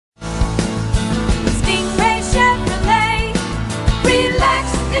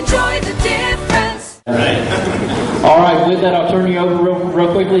enjoy the difference. All right, with that, I'll turn you over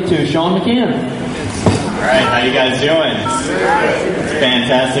real quickly to Sean McCann. All right, how you guys doing? It's a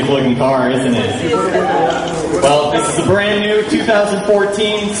fantastic looking car, isn't it? Well, this is a brand new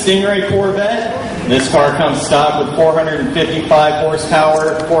 2014 Stingray Corvette. This car comes stock with 455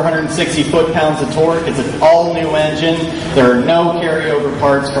 horsepower, 460 foot-pounds of torque. It's an all-new engine. There are no carryover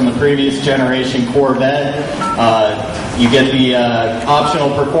parts from the previous generation Corvette. You get the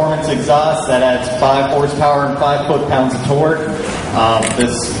optional performance exhaust that adds 5 horsepower and 5 foot-pounds of torque.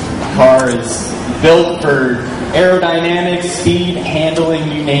 This car is built for aerodynamics, speed,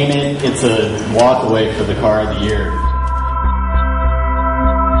 handling, you name it. It's a walk away for the car of the year.